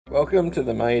Welcome to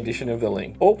the May edition of The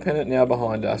Link. All pennant now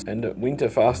behind us and winter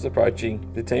fast approaching,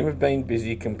 the team have been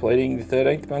busy completing the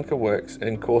 13th bunker works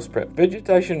and course prep.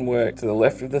 Vegetation work to the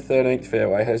left of the 13th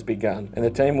fairway has begun and the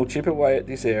team will chip away at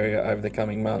this area over the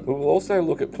coming month. We will also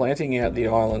look at planting out the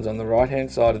islands on the right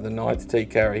hand side of the 9th tee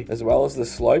carry as well as the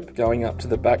slope going up to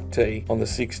the back tee on the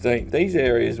 16th. These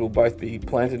areas will both be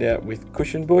planted out with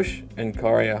cushion bush and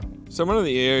coria. So one of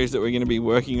the areas that we're going to be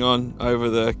working on over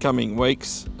the coming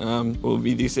weeks will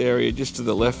be this area just to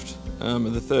the left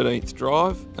of the 13th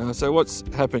drive. So what's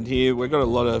happened here, we've got a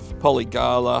lot of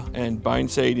polygala and bone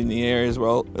seed in the area as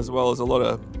well as a lot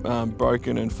of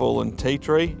broken and fallen tea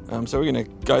tree. So we're going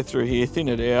to go through here, thin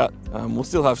it out. We'll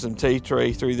still have some tea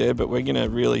tree through there, but we're going to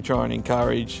really try and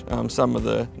encourage some of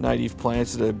the native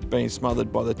plants that have been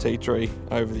smothered by the tea tree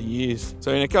over the years.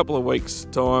 So in a couple of weeks'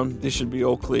 time, this should be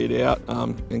all cleared out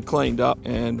and cleaned up,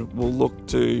 and we'll look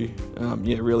to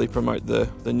really promote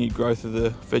the new growth of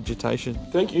the vegetation.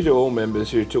 Thank you to all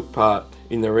members who took part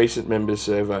in the recent members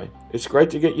survey. It's great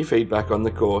to get your feedback on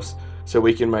the course so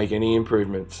we can make any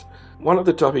improvements. One of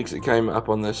the topics that came up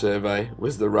on the survey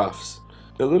was the roughs.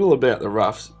 A little about the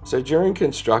roughs. So during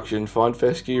construction, fine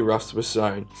fescue roughs were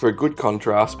sown for a good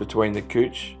contrast between the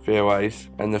couch fairways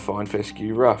and the fine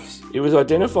fescue roughs. It was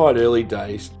identified early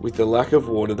days with the lack of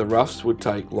water the roughs would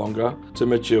take longer to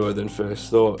mature than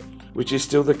first thought, which is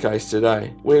still the case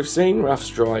today. We have seen roughs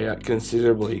dry out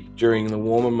considerably during the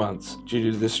warmer months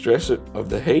due to the stress of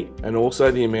the heat and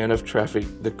also the amount of traffic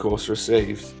the course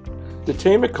receives. The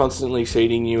team are constantly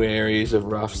seeding new areas of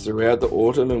roughs throughout the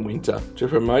autumn and winter to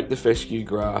promote the fescue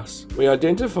grass. We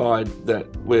identified that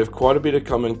we have quite a bit of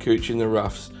common couch in the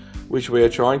roughs, which we are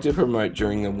trying to promote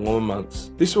during the warmer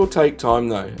months. This will take time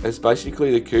though, as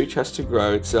basically the couch has to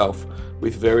grow itself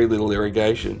with very little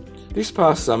irrigation. This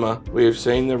past summer, we have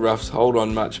seen the roughs hold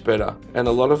on much better, and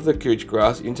a lot of the couch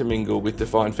grass intermingle with the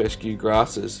fine fescue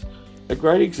grasses. A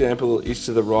great example is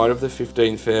to the right of the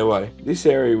 15th fairway. This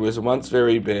area was once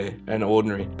very bare and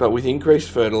ordinary, but with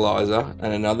increased fertiliser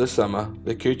and another summer,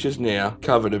 the couch has now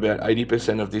covered about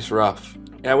 80% of this rough.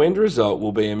 Our end result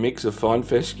will be a mix of fine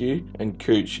fescue and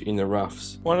couch in the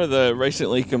roughs. One of the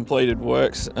recently completed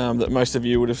works that most of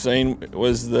you would have seen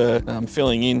was the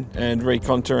filling in and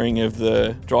recontouring of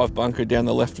the drive bunker down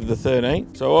the left of the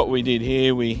 13th. So what we did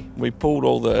here, we pulled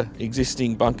all the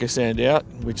existing bunker sand out,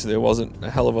 which there wasn't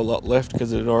a hell of a lot left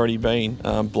because it had already been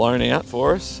blown out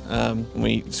for us.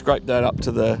 We scraped that up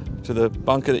to the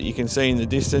bunker that you can see in the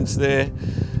distance there.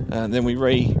 Then we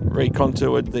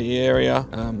recontoured the area.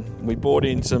 We brought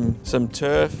in some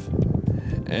turf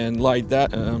and laid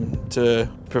that to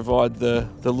provide the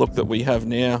look that we have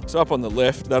now. So up on the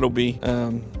left, that'll be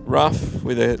rough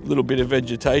with a little bit of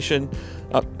vegetation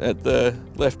up at the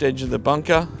left edge of the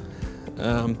bunker.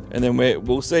 And then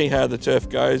we'll see how the turf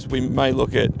goes. We may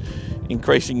look at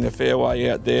increasing the fairway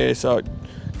out there so it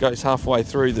goes halfway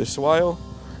through the swale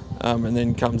and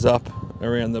then comes up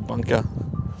around the bunker.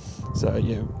 So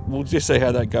yeah, we'll just see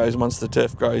how that goes once the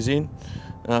turf grows in,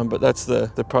 but that's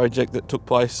the project that took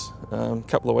place a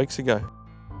couple of weeks ago.